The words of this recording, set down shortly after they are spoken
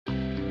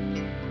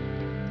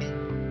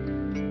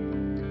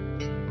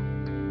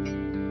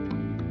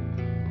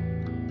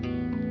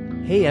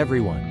Hey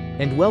everyone,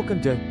 and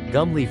welcome to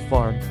Gumleaf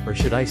Farm, or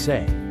should I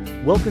say,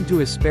 welcome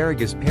to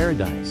Asparagus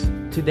Paradise.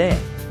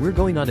 Today, we're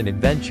going on an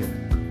adventure.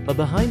 A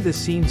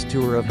behind-the-scenes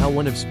tour of how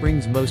one of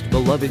spring's most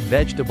beloved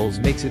vegetables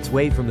makes its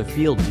way from the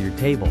field to your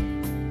table.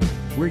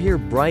 We're here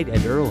bright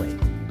and early,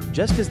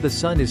 just as the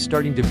sun is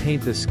starting to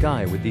paint the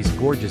sky with these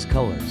gorgeous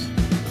colors.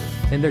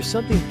 And there's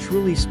something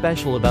truly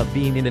special about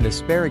being in an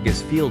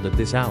asparagus field at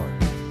this hour.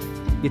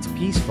 It's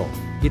peaceful,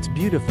 it's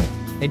beautiful,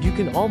 and you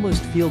can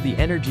almost feel the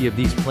energy of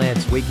these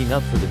plants waking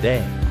up for the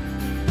day.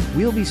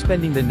 We'll be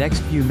spending the next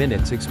few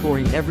minutes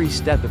exploring every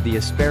step of the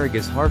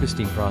asparagus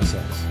harvesting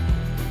process.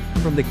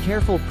 From the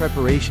careful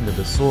preparation of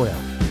the soil,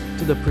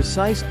 to the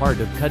precise art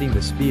of cutting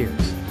the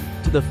spears,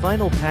 to the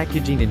final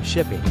packaging and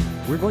shipping,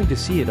 we're going to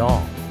see it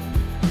all.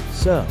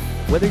 So,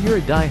 whether you're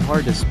a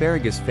die-hard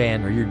asparagus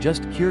fan or you're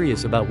just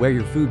curious about where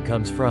your food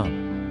comes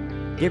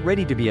from, get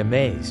ready to be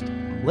amazed.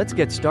 Let's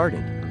get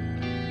started.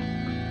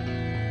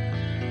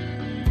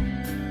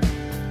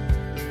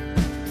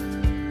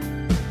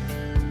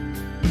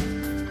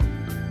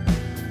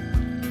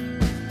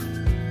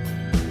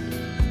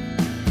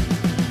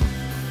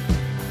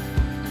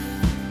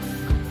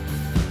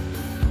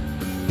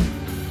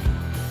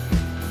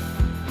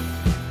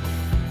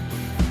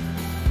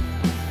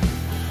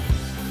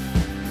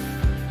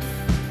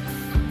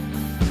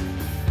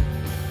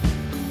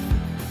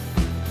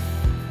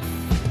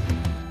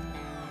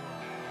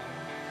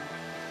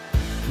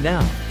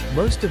 Now,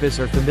 most of us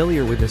are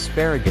familiar with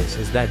asparagus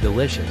as that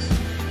delicious,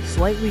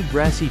 slightly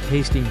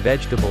grassy-tasting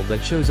vegetable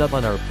that shows up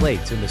on our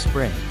plates in the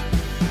spring.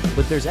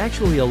 But there's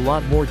actually a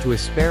lot more to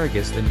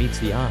asparagus than meets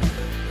the eye.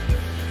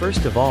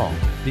 First of all,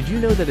 did you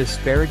know that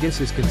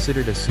asparagus is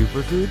considered a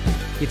superfood?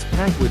 It's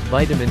packed with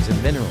vitamins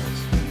and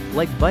minerals,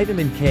 like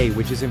vitamin K,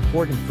 which is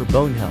important for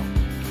bone health,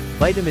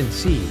 vitamin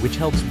C, which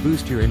helps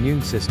boost your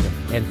immune system,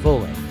 and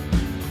folate,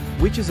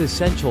 which is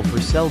essential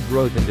for cell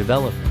growth and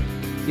development.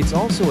 It's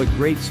also a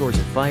great source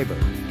of fiber,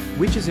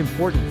 which is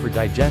important for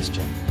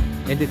digestion.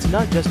 And it's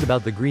not just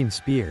about the green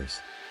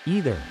spears,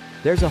 either.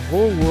 There's a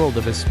whole world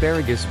of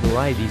asparagus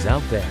varieties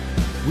out there.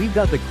 We've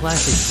got the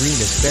classic green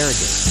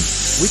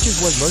asparagus, which is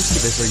what most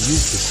of us are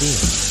used to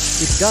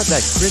seeing. It's got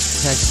that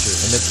crisp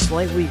texture and that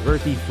slightly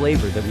earthy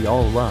flavor that we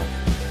all love.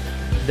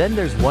 Then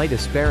there's white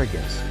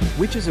asparagus,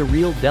 which is a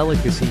real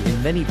delicacy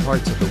in many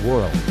parts of the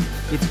world.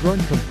 It's grown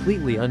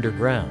completely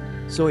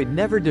underground, so it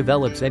never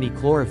develops any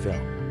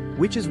chlorophyll,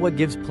 which is what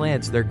gives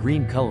plants their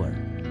green color.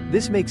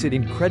 This makes it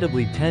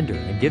incredibly tender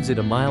and gives it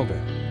a milder,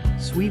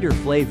 sweeter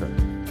flavor.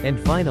 And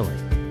finally,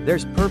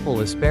 there's purple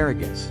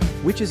asparagus,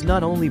 which is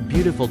not only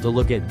beautiful to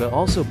look at but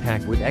also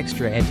packed with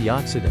extra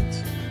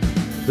antioxidants.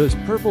 Those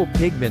purple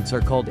pigments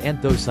are called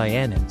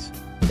anthocyanins,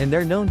 and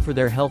they're known for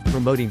their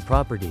health-promoting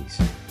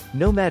properties.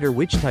 No matter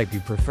which type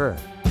you prefer,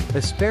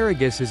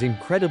 asparagus is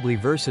incredibly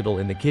versatile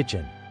in the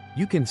kitchen.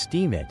 You can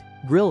steam it,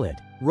 grill it,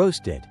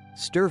 roast it,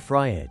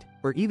 stir-fry it,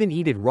 or even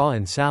eat it raw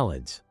in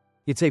salads.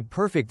 It's a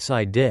perfect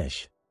side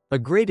dish, a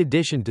great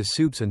addition to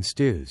soups and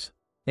stews,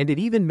 and it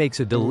even makes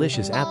a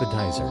delicious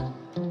appetizer.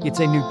 It's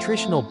a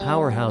nutritional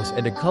powerhouse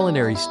and a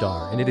culinary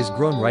star, and it is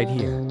grown right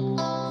here.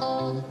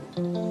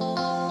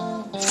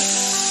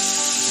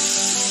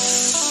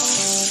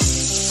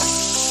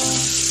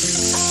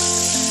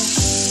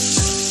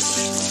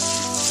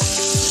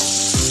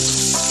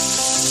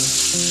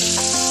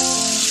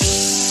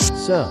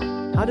 So,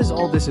 how does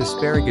all this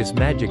asparagus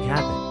magic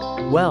happen?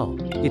 Well,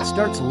 it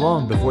starts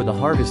long before the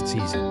harvest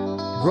season.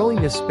 Growing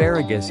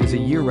asparagus is a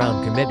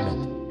year-round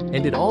commitment,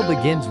 and it all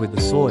begins with the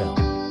soil.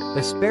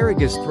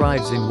 Asparagus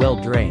thrives in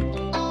well-drained,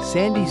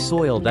 sandy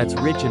soil that's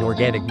rich in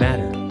organic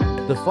matter.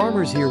 The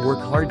farmers here work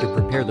hard to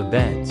prepare the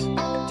beds,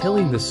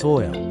 tilling the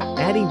soil,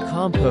 adding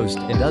compost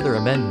and other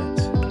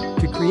amendments,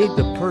 to create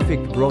the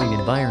perfect growing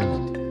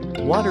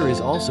environment. Water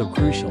is also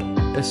crucial.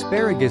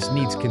 Asparagus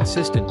needs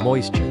consistent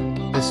moisture,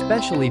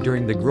 especially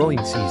during the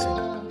growing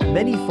season.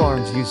 Many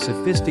farms use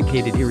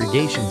sophisticated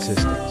irrigation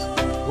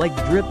systems, like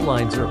drip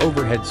lines or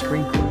overhead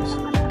sprinklers,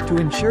 to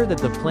ensure that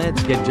the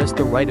plants get just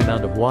the right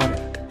amount of water.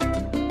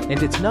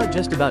 And it's not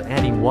just about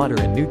adding water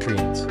and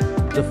nutrients.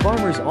 The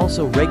farmers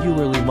also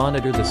regularly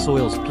monitor the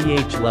soil's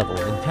pH level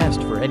and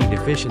test for any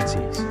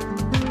deficiencies.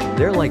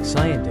 They're like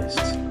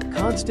scientists,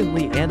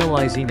 constantly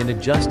analyzing and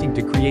adjusting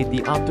to create the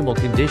optimal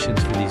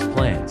conditions for these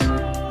plants.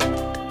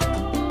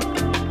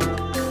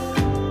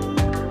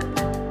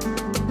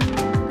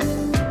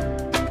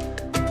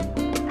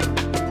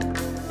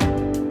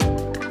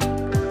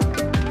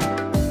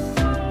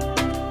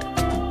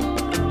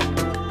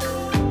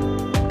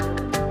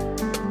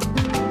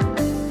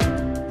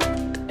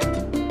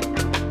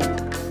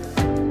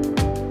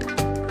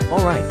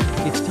 Alright,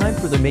 it's time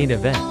for the main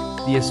event,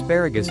 the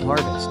asparagus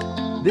harvest.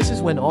 This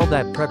is when all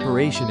that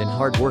preparation and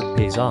hard work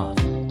pays off.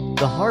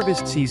 The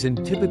harvest season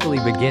typically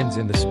begins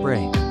in the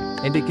spring,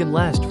 and it can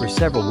last for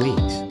several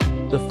weeks.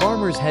 The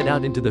farmers head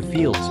out into the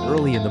fields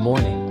early in the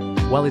morning,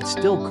 while it's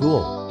still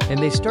cool, and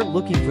they start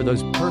looking for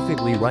those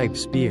perfectly ripe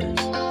spears.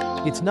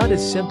 It's not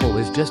as simple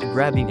as just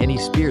grabbing any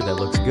spear that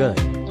looks good.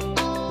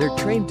 They're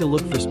trained to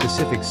look for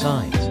specific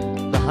signs,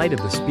 the height of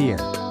the spear,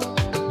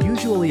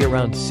 usually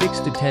around 6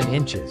 to 10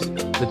 inches,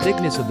 the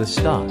thickness of the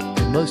stalk,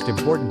 and most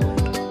importantly,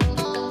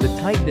 the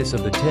tightness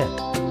of the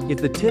tip. If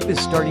the tip is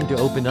starting to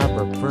open up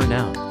or burn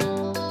out,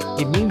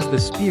 it means the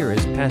spear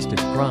is past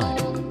its prime.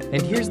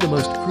 And here's the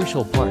most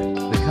crucial part,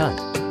 the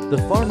cut. The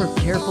farmer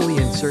carefully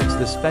inserts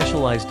the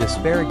specialized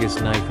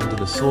asparagus knife into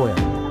the soil,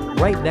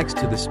 right next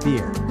to the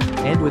spear,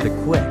 and with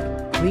a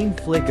quick, clean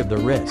flick of the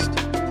wrist,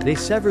 they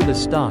sever the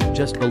stalk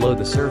just below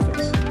the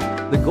surface.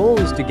 The goal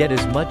is to get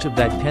as much of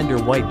that tender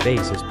white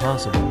base as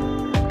possible,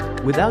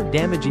 without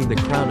damaging the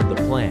crown of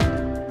the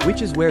plant,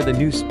 which is where the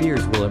new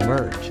spears will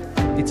emerge.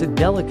 It's a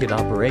delicate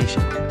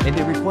operation, and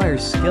it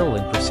requires skill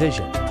and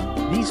precision.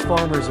 These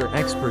farmers are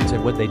experts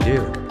at what they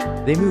do.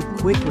 They move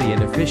quickly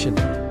and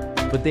efficiently,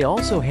 but they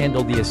also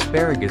handle the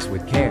asparagus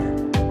with care,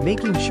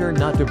 making sure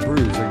not to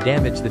bruise or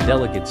damage the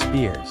delicate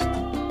spears.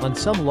 On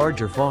some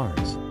larger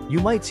farms, you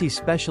might see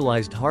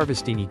specialized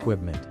harvesting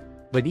equipment,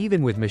 but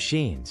even with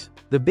machines,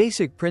 the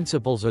basic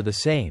principles are the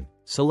same.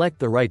 Select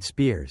the right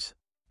spears,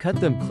 cut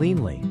them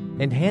cleanly,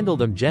 and handle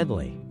them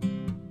gently.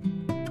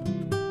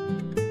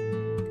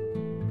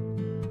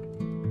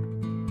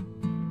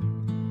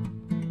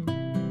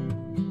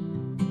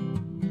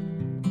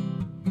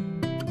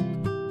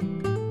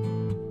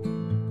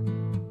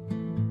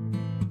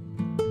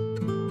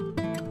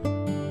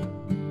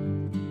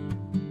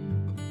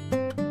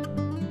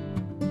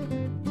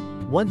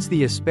 Once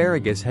the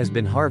asparagus has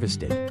been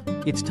harvested,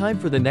 it's time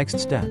for the next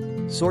step,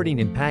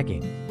 sorting and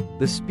packing.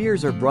 The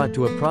spears are brought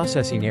to a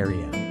processing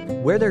area,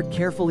 where they're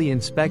carefully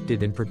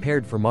inspected and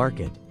prepared for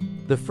market.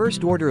 The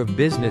first order of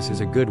business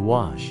is a good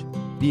wash.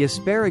 The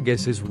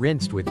asparagus is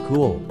rinsed with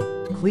cool,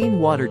 clean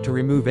water to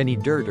remove any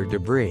dirt or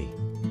debris.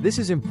 This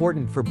is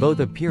important for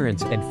both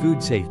appearance and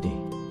food safety.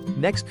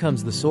 Next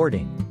comes the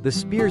sorting. The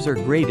spears are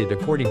graded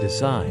according to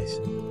size,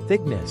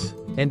 thickness,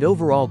 and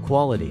overall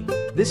quality.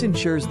 This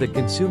ensures that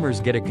consumers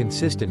get a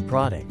consistent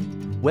product,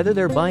 whether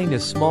they're buying a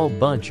small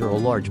bunch or a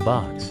large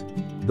box.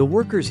 The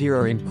workers here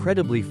are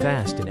incredibly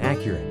fast and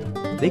accurate.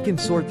 They can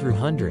sort through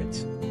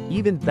hundreds,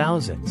 even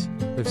thousands,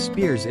 of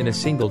spears in a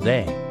single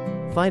day.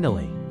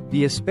 Finally,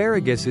 the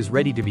asparagus is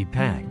ready to be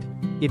packed.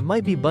 It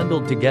might be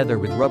bundled together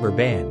with rubber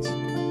bands,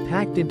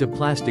 packed into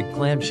plastic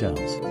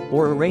clamshells,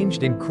 or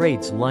arranged in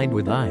crates lined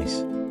with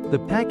ice.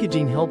 The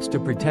packaging helps to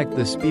protect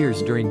the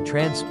spears during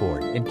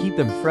transport and keep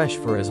them fresh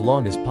for as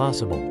long as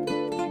possible.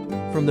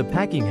 From the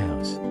packing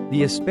house,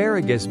 the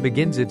asparagus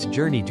begins its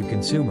journey to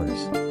consumers.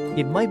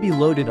 It might be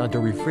loaded onto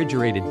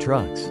refrigerated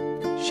trucks,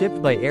 shipped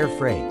by air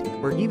freight,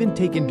 or even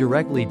taken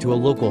directly to a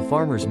local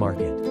farmer's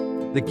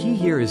market. The key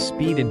here is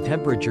speed and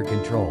temperature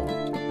control.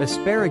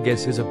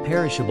 Asparagus is a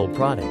perishable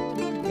product,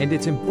 and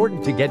it's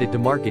important to get it to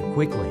market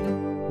quickly,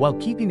 while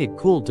keeping it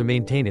cool to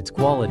maintain its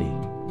quality.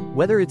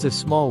 Whether it's a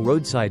small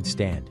roadside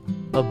stand,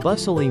 a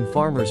bustling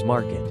farmer's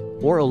market,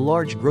 or a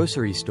large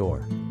grocery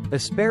store,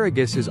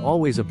 asparagus is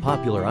always a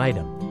popular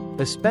item,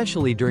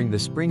 especially during the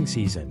spring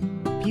season.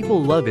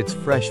 People love its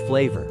fresh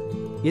flavor,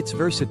 its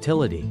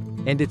versatility,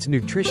 and its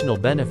nutritional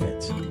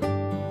benefits.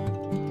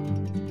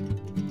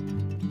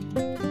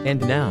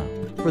 And now,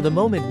 for the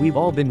moment we've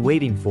all been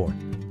waiting for.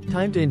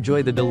 Time to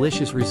enjoy the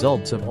delicious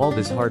results of all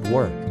this hard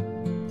work.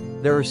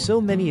 There are so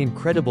many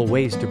incredible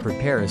ways to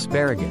prepare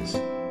asparagus.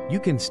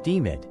 You can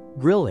steam it,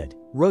 grill it,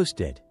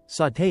 roast it,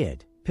 sauté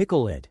it,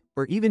 pickle it,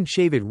 or even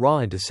shave it raw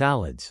into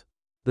salads.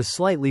 The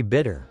slightly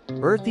bitter,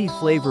 earthy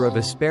flavor of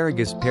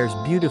asparagus pairs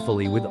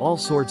beautifully with all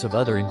sorts of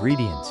other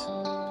ingredients.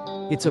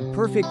 It's a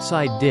perfect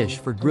side dish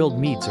for grilled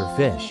meats or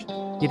fish.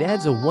 It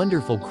adds a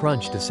wonderful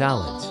crunch to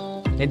salads,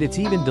 and it's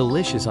even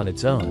delicious on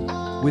its own,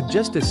 with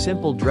just a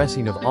simple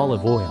dressing of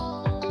olive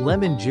oil,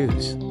 lemon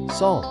juice,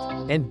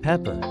 salt, and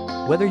pepper.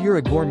 Whether you're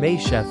a gourmet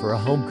chef or a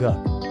home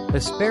cook,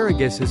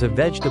 asparagus is a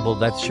vegetable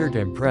that's sure to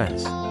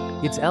impress.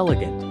 It's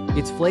elegant,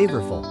 it's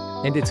flavorful,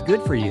 and it's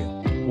good for you.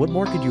 What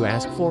more could you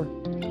ask for?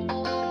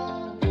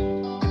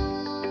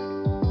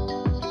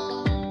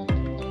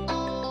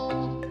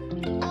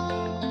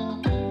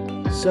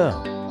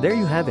 So, there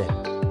you have it,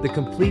 the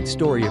complete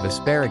story of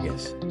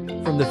asparagus.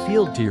 From the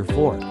field to your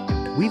fork,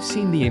 we've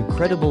seen the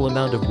incredible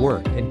amount of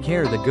work and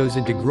care that goes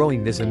into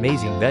growing this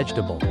amazing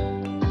vegetable.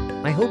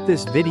 I hope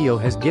this video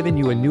has given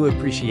you a new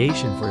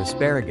appreciation for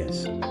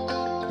asparagus,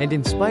 and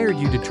inspired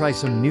you to try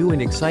some new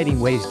and exciting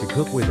ways to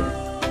cook with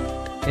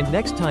it. And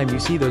next time you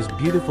see those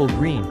beautiful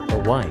green,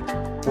 or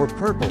white, or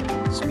purple,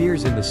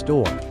 spears in the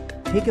store,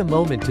 take a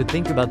moment to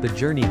think about the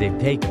journey they've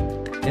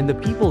taken, and the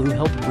people who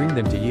helped bring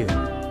them to you.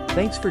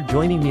 Thanks for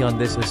joining me on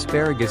this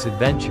asparagus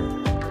adventure.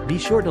 Be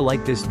sure to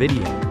like this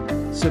video,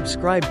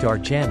 subscribe to our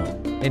channel,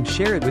 and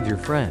share it with your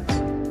friends.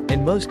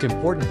 And most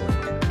importantly,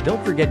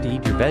 don't forget to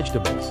eat your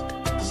vegetables.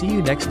 See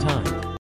you next time.